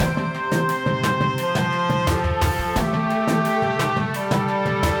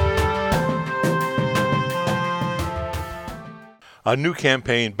A new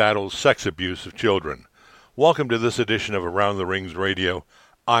campaign battles sex abuse of children. Welcome to this edition of Around the Rings Radio.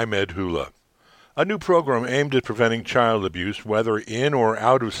 I'm Ed Hula. A new program aimed at preventing child abuse, whether in or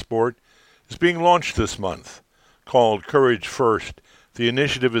out of sport, is being launched this month. Called Courage First, the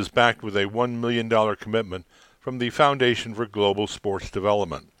initiative is backed with a $1 million commitment from the Foundation for Global Sports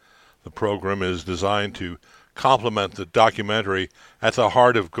Development. The program is designed to complement the documentary At the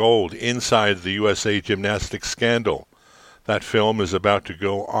Heart of Gold, Inside the USA Gymnastics Scandal. That film is about to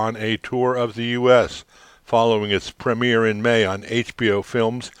go on a tour of the U.S., following its premiere in May on HBO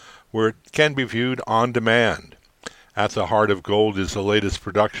Films, where it can be viewed on demand. At the Heart of Gold is the latest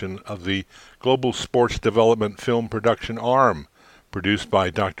production of the Global Sports Development Film Production Arm, produced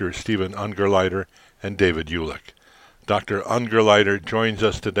by Dr. Stephen Ungerleider and David Ulick. Dr. Ungerleider joins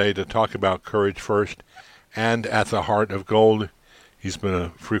us today to talk about Courage First and At the Heart of Gold. He's been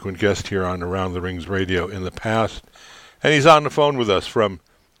a frequent guest here on Around the Rings Radio in the past, and he's on the phone with us from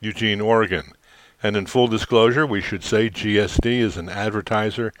Eugene, Oregon. And in full disclosure, we should say GSD is an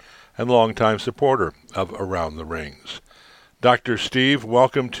advertiser and longtime supporter of Around the Rings. Dr. Steve,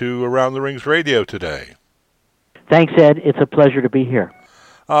 welcome to Around the Rings Radio today. Thanks, Ed. It's a pleasure to be here.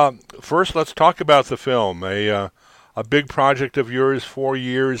 First, let's talk about the film. A big project of yours, 4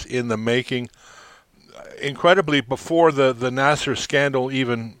 years in the making. Incredibly, before the Nassar scandal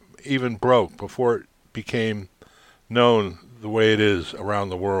even broke, before it became known the way it is around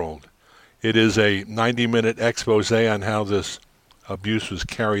the world. It is a 90-minute expose on how this abuse was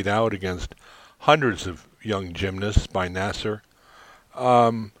carried out against hundreds of young gymnasts by Nassar.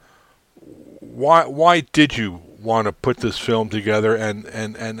 Why did you want to put this film together,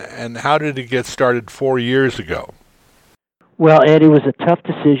 and how did it get started 4 years ago? Well, Ed, it was a tough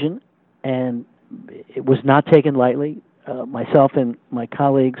decision, and it was not taken lightly. Myself and my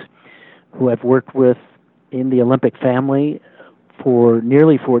colleagues who I've worked with in the Olympic family for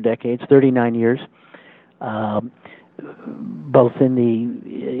nearly 4 decades, 39 years, both in the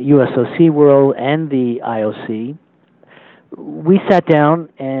USOC world and the IOC, we sat down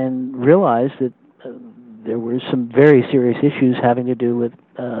and realized that there were some very serious issues having to do with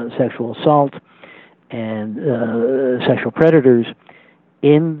sexual assault and sexual predators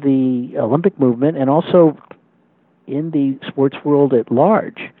in the Olympic movement and also in the sports world at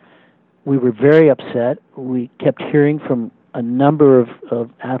large. We were very upset. We kept hearing from a number of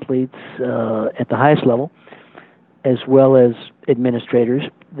athletes at the highest level, as well as administrators,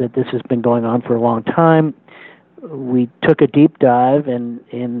 that this has been going on for a long time. We took a deep dive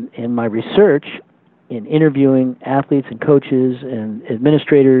in my research, in interviewing athletes and coaches and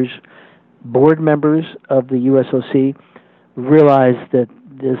administrators, board members of the USOC, realized that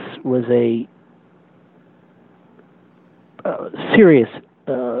this was a serious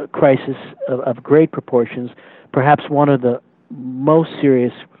crisis of great proportions, perhaps one of the most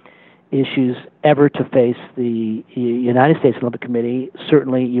serious issues ever to face the United States Olympic Committee,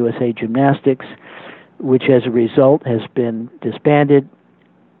 certainly USA Gymnastics, which as a result has been disbanded.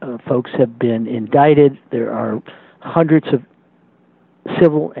 Folks have been indicted. There are hundreds of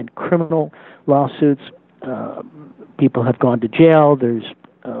civil and criminal lawsuits. People have gone to jail. There's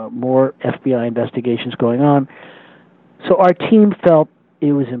more FBI investigations going on. So our team felt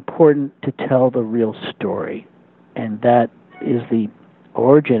it was important to tell the real story, and that is the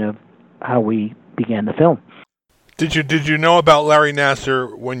origin of how we began the film. Did you know about Larry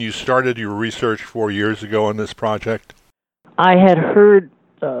Nassar when you started your research 4 years ago on this project? I had heard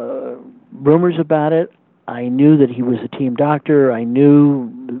rumors about it. I knew that he was a team doctor. I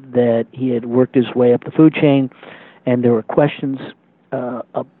knew that he had worked his way up the food chain, and there were questions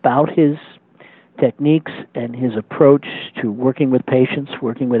about his techniques and his approach to working with patients,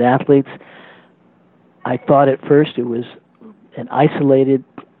 working with athletes. I thought at first it was an isolated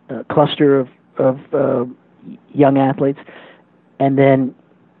cluster of young athletes, and then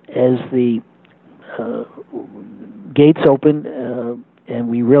as the gates opened and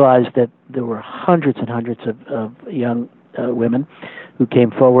we realized that there were hundreds and hundreds of young women who came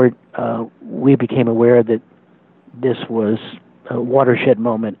forward, we became aware that this was a watershed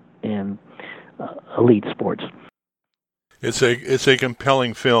moment in elite sports. It's a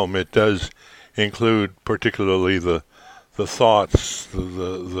compelling film. It does include particularly the thoughts,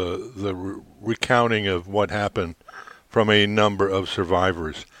 the recounting of what happened from a number of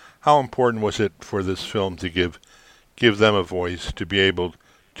survivors. How important was it for this film to give them a voice, to be able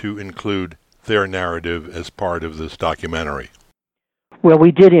to include their narrative as part of this documentary? Well,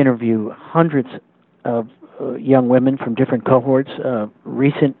 we did interview hundreds of young women from different cohorts,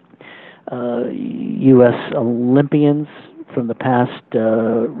 recent U.S. Olympians from the past,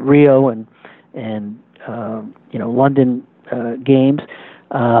 Rio and London games.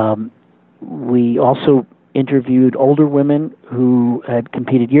 We also interviewed older women who had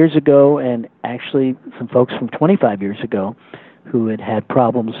competed years ago, and actually some folks from 25 years ago who had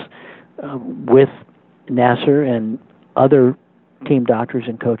problems with Nasser and other team doctors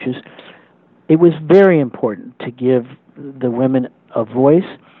and coaches. It was very important to give the women a voice.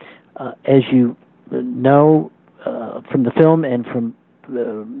 As you know from the film and from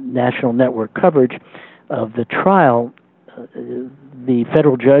the national network coverage of the trial, the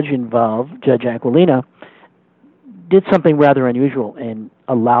federal judge involved, Judge Aquilina, did something rather unusual and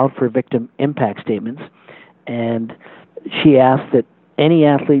allowed for victim impact statements. And she asked that any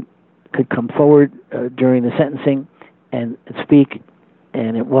athlete could come forward during the sentencing and speak.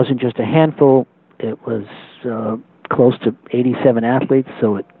 And it wasn't just a handful. It was close to 87 athletes,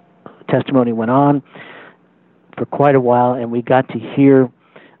 so testimony went on for quite a while, and we got to hear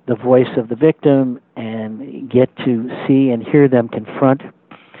the voice of the victim and get to see and hear them confront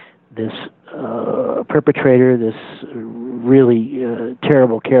this perpetrator, this really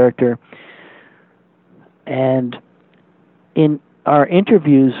terrible character. And in our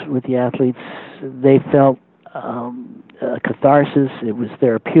interviews with the athletes, they felt a catharsis. It was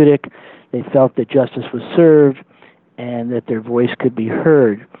therapeutic. They felt that justice was served and that their voice could be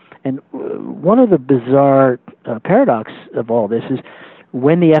heard. And one of the bizarre paradox of all this is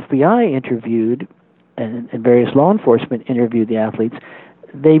when the FBI interviewed and various law enforcement interviewed the athletes,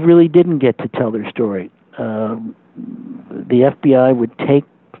 they really didn't get to tell their story. The FBI would take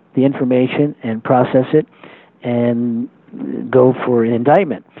the information and process it and go for an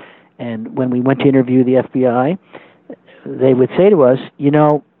indictment. And when we went to interview the FBI, they would say to us, we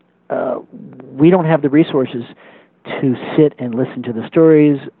don't have the resources to sit and listen to the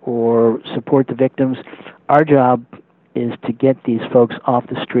stories or support the victims. Our job is to get these folks off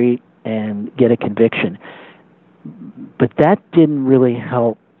the street and get a conviction. But that didn't really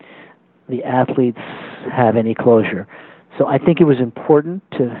help the athletes have any closure. So I think it was important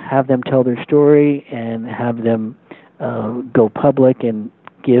to have them tell their story and have them go public and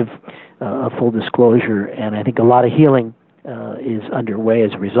give a full disclosure. And I think a lot of healing is underway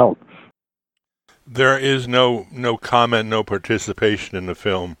as a result. There is no comment, no participation in the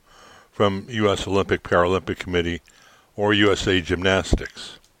film from U.S. Olympic Paralympic Committee or USA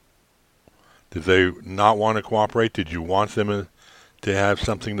Gymnastics. Did they not want to cooperate? Did you want them to have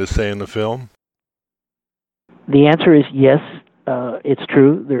something to say in the film? The answer is yes. It's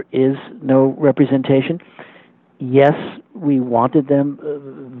true. There is no representation. Yes, we wanted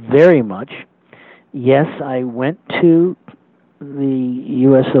them very much. Yes, I went to the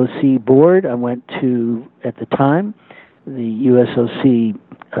USOC board. I went to, at the time, the USOC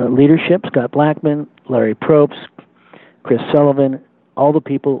leadership, Scott Blackman, Larry Probst, Chris Sullivan, all the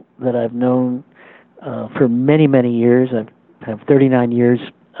people that I've known for many, many years. I have 39 years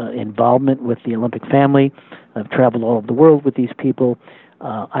involvement with the Olympic family. I've traveled all over the world with these people.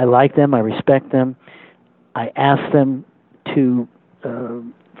 I like them. I respect them. I asked them to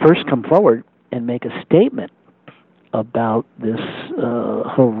first come forward and make a statement about this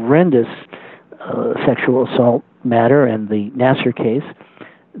horrendous sexual assault matter and the Nasser case.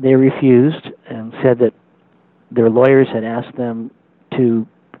 They refused and said that their lawyers had asked them to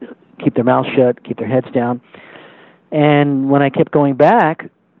keep their mouths shut, keep their heads down. And when I kept going back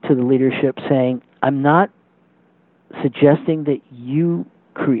to the leadership saying, I'm not suggesting that you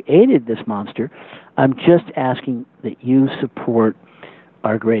created this monster, I'm just asking that you support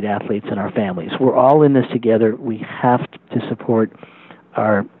our great athletes and our families. We're all in this together. We have to support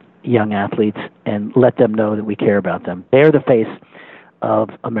our young athletes and let them know that we care about them. They're the face of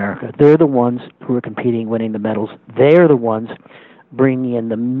America. They're the ones who are competing, winning the medals. They're the ones bringing in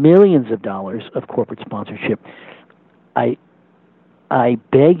the millions of dollars of corporate sponsorship. I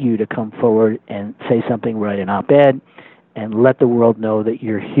beg you to come forward and say something, write an op-ed, and let the world know that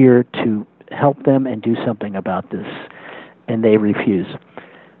you're here to help them and do something about this. And they refuse.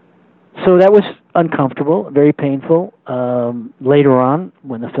 So that was uncomfortable, very painful. Later on,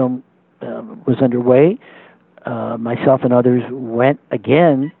 when the film was underway, myself and others went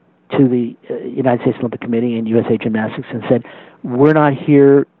again to the United States Olympic Committee and USA Gymnastics and said, we're not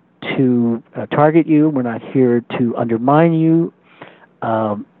here to target you. We're not here to undermine you.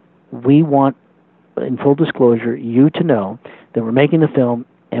 We want, in full disclosure, you to know that we're making the film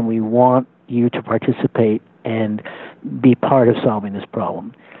and we want you to participate and be part of solving this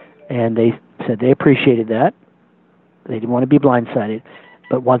problem. And they said they appreciated that. They didn't want to be blindsided.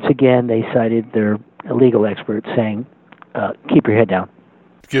 But once again, they cited their legal experts saying, keep your head down.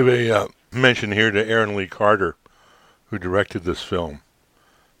 Give a mention here to Erin Lee Carter, who directed this film.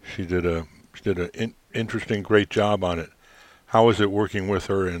 She did an interesting, great job on it. How was it working with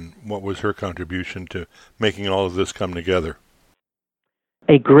her, and what was her contribution to making all of this come together?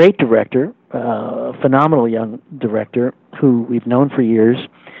 A great director, a phenomenal young director who we've known for years.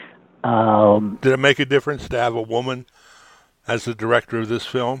 Did it make a difference to have a woman as the director of this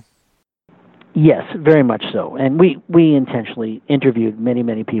film? Yes, very much so. And we intentionally interviewed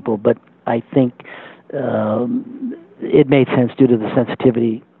many people, but I think it made sense due to the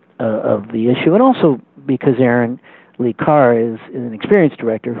sensitivity of the issue, and also because Erin Lee Carr is an experienced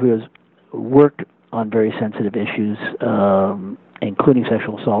director who has worked on very sensitive issues, including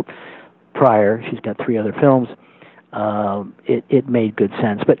sexual assault prior. She's got 3 other films. It made good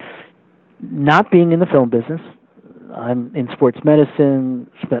sense. But not being in the film business, I'm in sports medicine,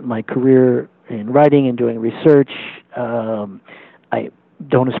 spent my career in writing and doing research. I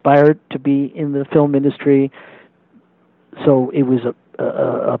don't aspire to be in the film industry. So it was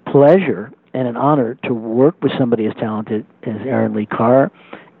a pleasure and an honor to work with somebody as talented as Erin Lee Carr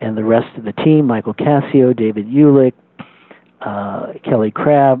and the rest of the team, Michael Cassio, David Ulick, Kelly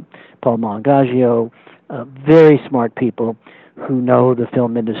Crabb, Paul Malangagio, very smart people who know the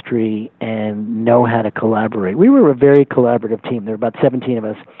film industry and know how to collaborate. We were a very collaborative team. There were about 17 of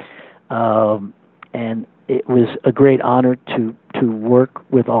us, and it was a great honor to work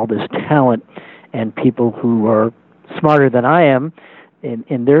with all this talent and people who are smarter than I am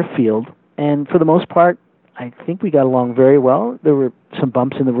in their field. And for the most part, I think we got along very well. There were some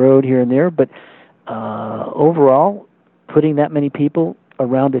bumps in the road here and there, but overall, putting that many people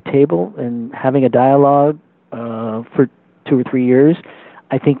around a table and having a dialogue for 2 or 3 years,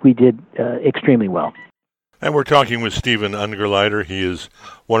 I think we did extremely well. And we're talking with Steven Ungerleider. He is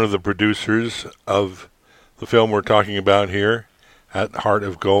one of the producers of the film we're talking about here at Heart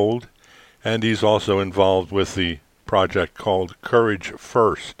of Gold, and he's also involved with the project called Courage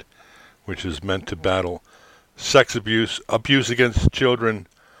First, which is meant to battle sex abuse against children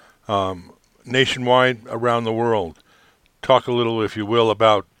nationwide around the world. Talk a little, if you will,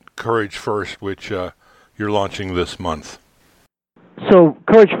 about Courage First, which you're launching this month. So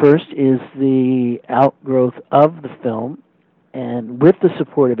Courage First is the outgrowth of the film, and with the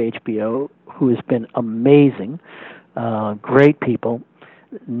support of HBO, who has been amazing, great people,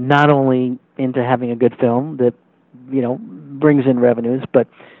 not only into having a good film that, brings in revenues, but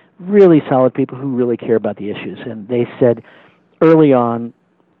really solid people who really care about the issues. And they said early on,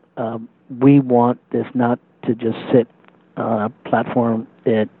 we want this not to just sit on a platform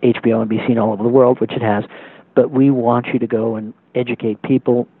at HBO and be seen all over the world, which it has, but we want you to go and educate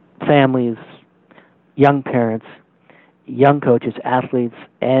people, families, young parents, young coaches, athletes,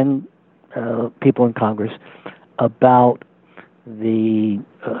 and people in Congress about the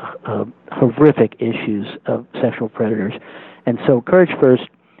horrific issues of sexual predators. And so Courage First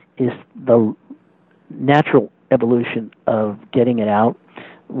is the natural evolution of getting it out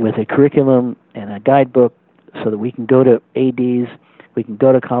with a curriculum and a guidebook so that we can go to ADs, we can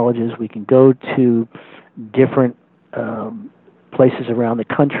go to colleges, we can go to different places around the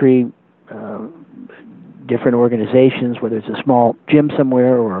country, different organizations, whether it's a small gym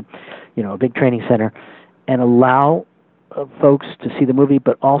somewhere or, a big training center, and allow folks to see the movie,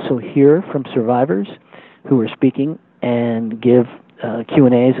 but also hear from survivors who are speaking and give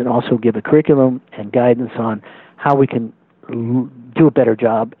Q&As and also give a curriculum and guidance on how we can do a better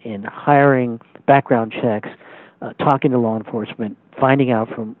job in hiring, background checks, talking to law enforcement, finding out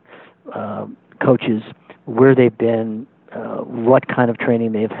from coaches where they've been, what kind of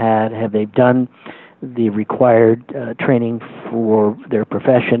training they've had, have they done the required training for their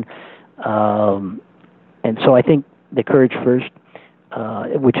profession. And so I think the Courage First,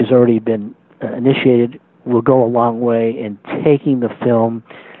 which has already been initiated, will go a long way in taking the film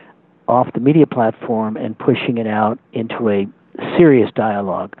off the media platform and pushing it out into a serious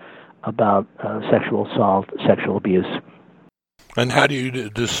dialogue about sexual assault, sexual abuse. And how do you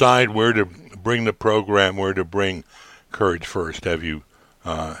decide where to bring the program, where to bring Courage First? Have you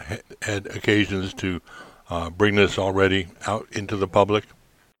had occasions to bring this already out into the public?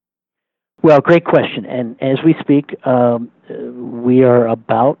 Well, great question. And as we speak, we are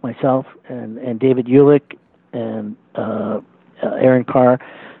about, myself and David Ulick and Erin Carr,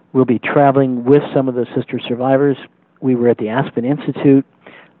 will be traveling with some of the sister survivors. We were at the Aspen Institute,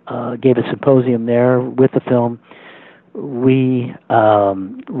 gave a symposium there with the film. We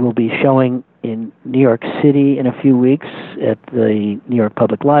will be showing in New York City in a few weeks at the New York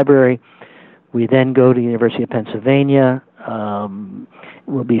Public Library. We then go to the University of Pennsylvania.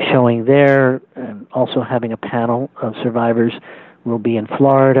 We'll be showing there and also having a panel of survivors. We'll be in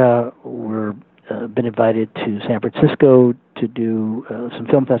Florida. We're been invited to San Francisco to do some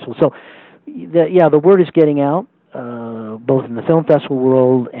film festivals. So, the word is getting out, both in the film festival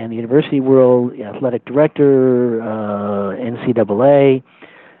world and the university world, the athletic director, NCAA,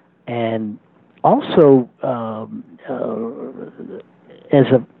 and also as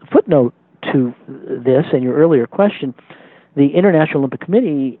a footnote to this and your earlier question, the International Olympic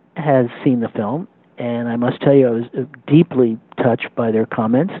Committee has seen the film, and I must tell you I was deeply touched by their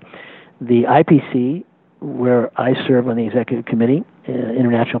comments. The IPC, where I serve on the executive committee,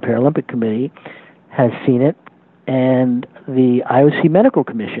 International Paralympic Committee, has seen it, and the IOC Medical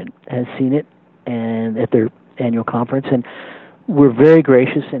Commission has seen it and at their annual conference, and we're very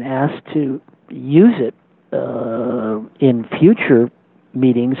gracious and asked to use it in future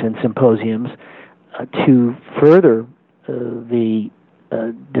meetings and symposiums to further the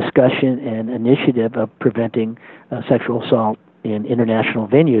discussion and initiative of preventing sexual assault in international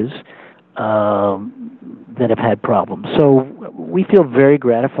venues that have had problems. So we feel very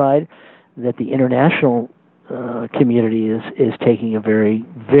gratified that the international community is taking a very,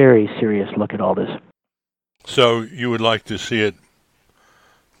 very serious look at all this. So you would like to see it,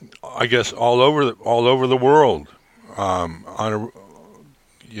 I guess, all over the world, on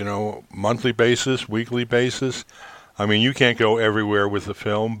a monthly basis, weekly basis. I mean, you can't go everywhere with the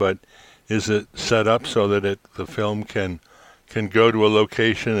film, but is it set up so that the film can go to a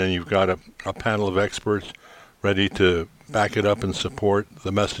location and you've got a panel of experts ready to back it up and support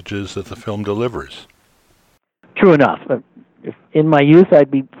the messages that the film delivers? True enough. In my youth, I'd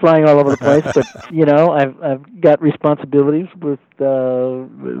be flying all over the place, but I've got responsibilities with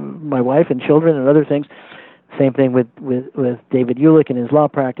my wife and children and other things. Same thing with David Ulick and his law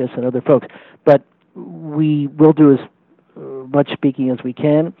practice and other folks. But we will do as much speaking as we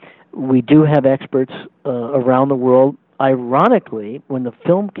can. We do have experts around the world. Ironically, when the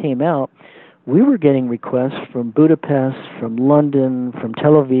film came out, we were getting requests from Budapest, from London, from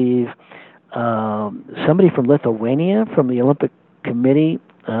Tel Aviv, somebody from Lithuania, from the Olympic Committee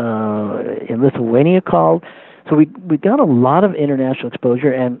in Lithuania called. So we got a lot of international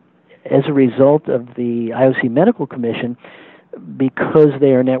exposure, and as a result of the IOC Medical Commission, because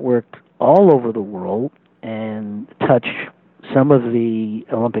they are networked all over the world and touch some of the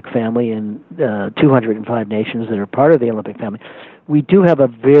Olympic family in 205 nations that are part of the Olympic family, we do have a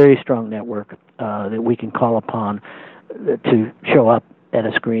very strong network that we can call upon to show up at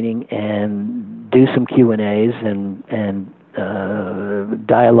a screening and do some Q&As and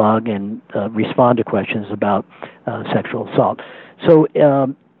dialogue and respond to questions about sexual assault. So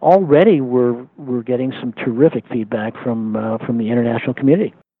already we're getting some terrific feedback from the international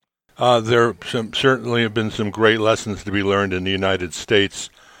community. There certainly have been some great lessons to be learned in the United States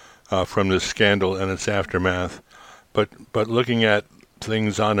from this scandal and its aftermath. But looking at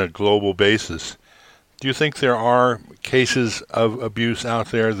things on a global basis, do you think there are cases of abuse out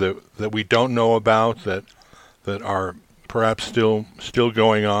there that we don't know about, that are perhaps still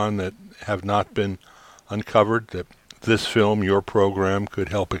going on, that have not been uncovered, that this film, your program, could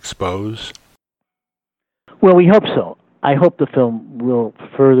help expose? Well, we hope so. I hope the film will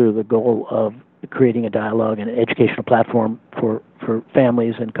further the goal of creating a dialogue and an educational platform for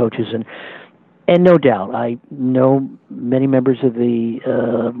families and coaches. And no doubt, I know many members of the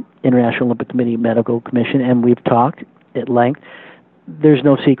International Olympic Committee Medical Commission, and we've talked at length. There's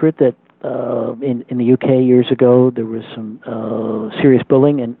no secret that in the UK years ago, there was some serious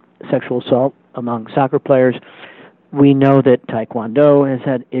bullying and sexual assault among soccer players. We know that Taekwondo has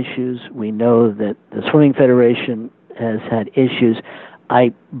had issues. We know that the Swimming Federation has had issues.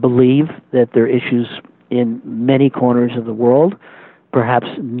 I believe that there are issues in many corners of the world, perhaps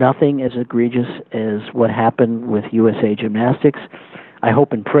nothing as egregious as what happened with USA Gymnastics. I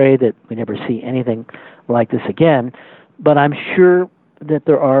hope and pray that we never see anything like this again, but I'm sure that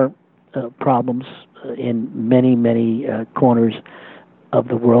there are problems in many, many corners of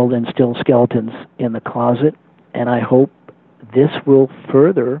the world and still skeletons in the closet, and I hope this will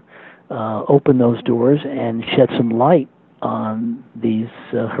further open those doors and shed some light on these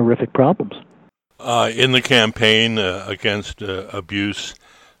horrific problems. In the campaign against abuse,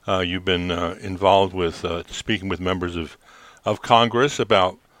 you've been involved with speaking with members of Congress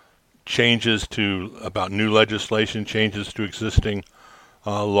about new legislation, changes to existing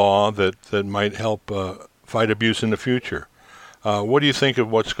law that might help fight abuse in the future. What do you think of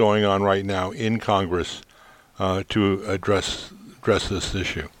what's going on right now in Congress to address this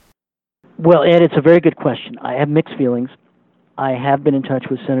issue? Well, Ed, it's a very good question. I have mixed feelings. I have been in touch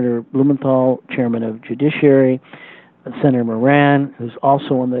with Senator Blumenthal, chairman of Judiciary, Senator Moran, who's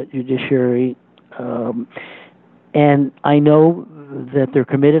also on the Judiciary, and I know that they're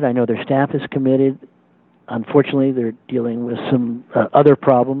committed. I know their staff is committed. Unfortunately, they're dealing with some other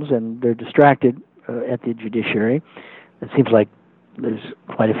problems, and they're distracted at the Judiciary. It seems like there's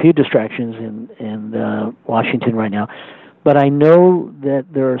quite a few distractions in Washington right now. But I know that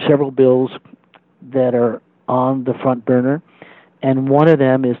there are several bills that are on the front burner, and one of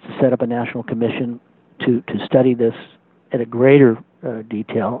them is to set up a national commission to study this at a greater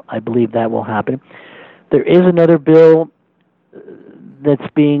detail. I believe that will happen. There is another bill that's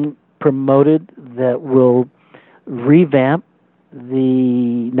being promoted that will revamp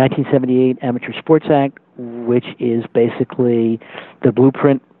the 1978 Amateur Sports Act, which is basically the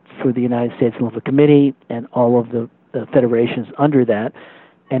blueprint for the United States Olympic Committee and all of the federations under that.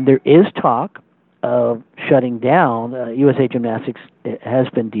 And there is talk of shutting down. USA Gymnastics has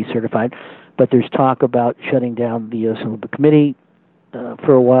been decertified, but there's talk about shutting down the U.S. Olympic Committee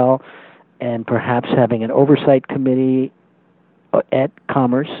for a while, and perhaps having an oversight committee at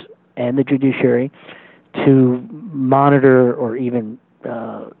Commerce and the judiciary to monitor or even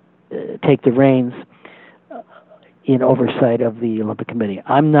take the reins in oversight of the Olympic Committee.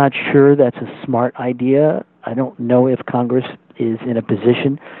 I'm not sure that's a smart idea. I don't know if Congress is in a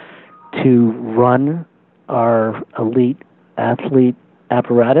position to run our elite athlete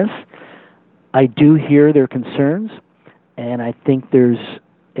apparatus. I do hear their concerns, and I think there's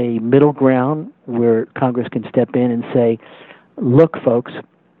a middle ground where Congress can step in and say, look, folks,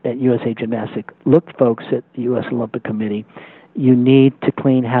 at USA Gymnastics, look, folks, at the U.S. Olympic Committee, you need to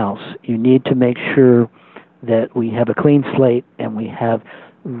clean house. You need to make sure that we have a clean slate and we have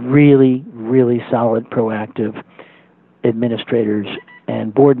really, really solid, proactive administrators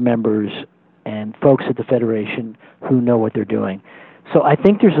and board members and folks at the Federation who know what they're doing. So I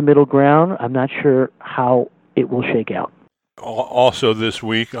think there's a middle ground. I'm not sure how it will shake out. Also this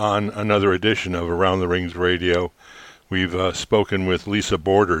week on another edition of Around the Rings Radio, we've spoken with Lisa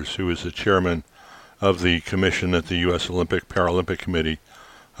Borders, who is the chairman of the commission at the U.S. Olympic Paralympic Committee,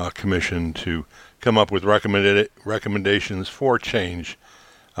 commissioned to come up with recommendations for change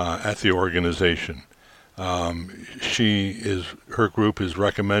at the organization. Her group is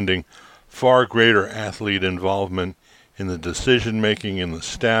recommending far greater athlete involvement in the decision-making and the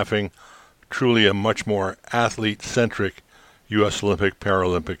staffing, truly a much more athlete-centric U.S. Olympic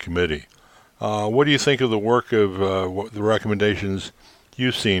Paralympic Committee. What do you think of the work of the recommendations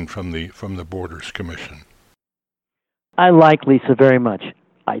you've seen from the Borders Commission? I like Lisa very much.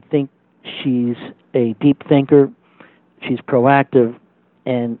 I think she's a deep thinker. She's proactive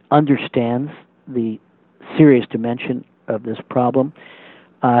and understands the serious dimension of this problem.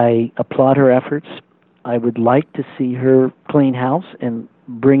 I applaud her efforts. I would like to see her clean house and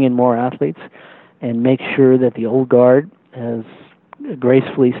bring in more athletes and make sure that the old guard has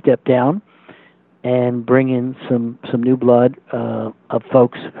gracefully stepped down and bring in some new blood of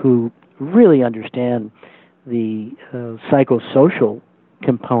folks who really understand the psychosocial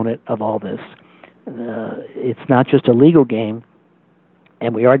component of all this. It's not just a legal game,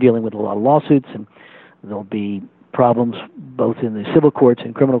 and we are dealing with a lot of lawsuits, and there'll be problems both in the civil courts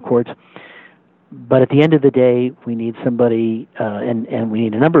and criminal courts. But at the end of the day, we need somebody, and we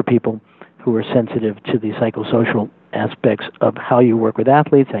need a number of people who are sensitive to the psychosocial aspects of how you work with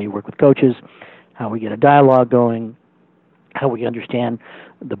athletes, how you work with coaches, how we get a dialogue going, how we understand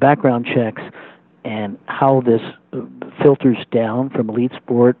the background checks, and how this filters down from elite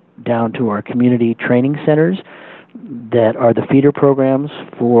sport down to our community training centers that are the feeder programs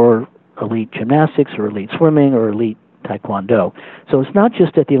for elite gymnastics or elite swimming or elite taekwondo. So it's not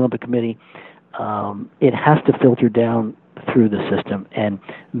just at the Olympic Committee. It has to filter down through the system and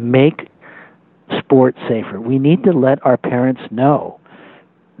make sport safer. We need to let our parents know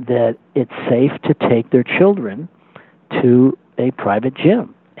that it's safe to take their children to a private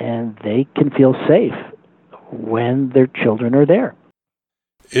gym, and they can feel safe when their children are there.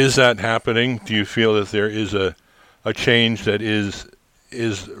 Is that happening? Do you feel that there is a change that is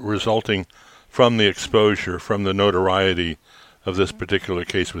resulting from the exposure, from the notoriety of this particular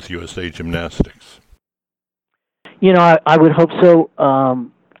case with USA Gymnastics? You know, I would hope so.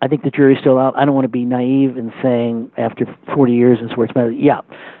 I think the jury's still out. I don't want to be naive in saying after 40 years in sports medicine,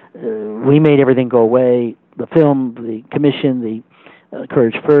 we made everything go away. The film, the commission, the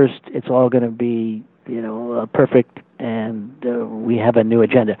Courage First, it's all going to be, perfect, and we have a new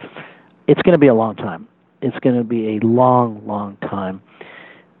agenda. It's going to be a long time. It's going to be a long, long time.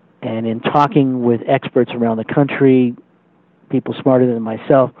 And in talking with experts around the country, people smarter than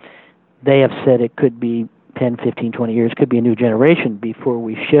myself, they have said it could be 10, 15, 20 years, could be a new generation before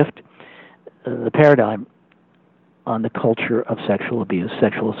we shift the paradigm on the culture of sexual abuse,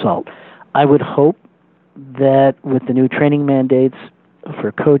 sexual assault. I would hope that with the new training mandates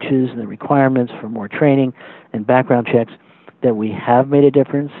for coaches and the requirements for more training and background checks, that we have made a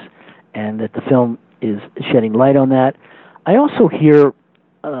difference and that the film is shedding light on that. I also hear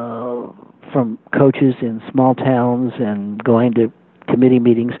from coaches in small towns and going to committee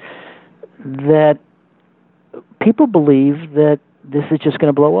meetings that people believe that this is just going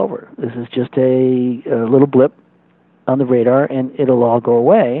to blow over. This is just a little blip on the radar, and it'll all go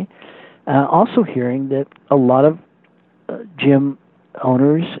away. Also hearing that a lot of gym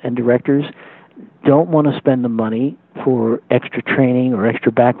owners and directors don't want to spend the money for extra training or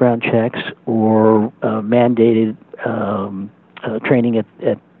extra background checks or mandated training at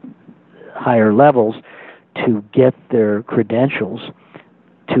higher levels to get their credentials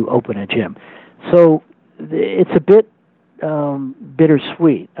to open a gym. So it's a bit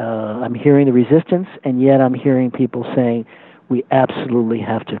bittersweet. I'm hearing the resistance, and yet I'm hearing people saying we absolutely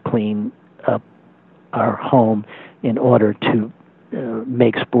have to clean up our home in order to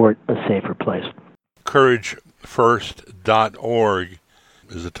make sport a safer place. CourageFirst.org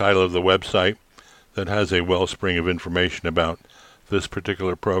is the title of the website that has a wellspring of information about this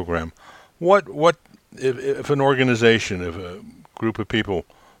particular program. What if an organization, if a group of people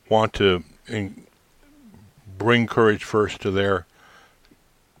want to bring Courage First to their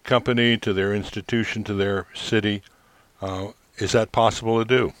company, to their institution, to their city, is that possible to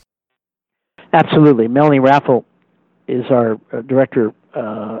do? Absolutely. Melanie Raffel is our director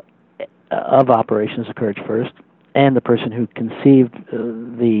of operations of Courage First, and the person who conceived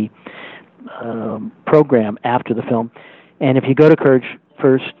the program after the film. And if you go to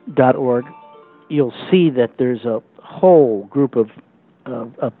CourageFirst.org, you'll see that there's a whole group of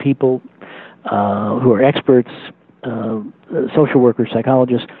people who are experts, social workers,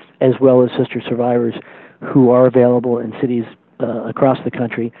 psychologists, as well as sister survivors who are available in cities across the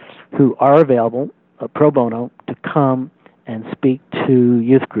country, who are available pro bono to come and speak to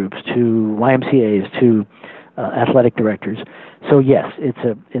youth groups, to YMCAs, to athletic directors. So yes,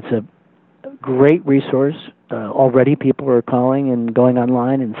 it's a great resource. Already people are calling and going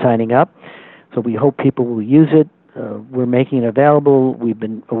online and signing up. So we hope people will use it. We're making it available. We've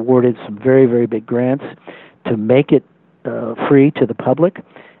been awarded some very, very big grants to make it free to the public,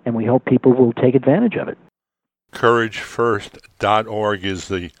 and we hope people will take advantage of it. CourageFirst.org is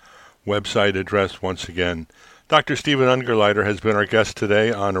the website address once again. Dr. Stephen Ungerleider has been our guest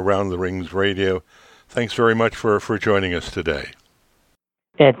today on Around the Rings Radio. Thanks very much for joining us today.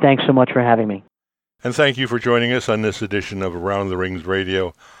 Ed, thanks so much for having me. And thank you for joining us on this edition of Around the Rings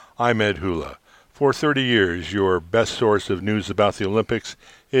Radio. I'm Ed Hula. For 30 years, your best source of news about the Olympics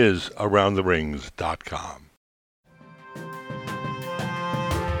is AroundTheRings.com.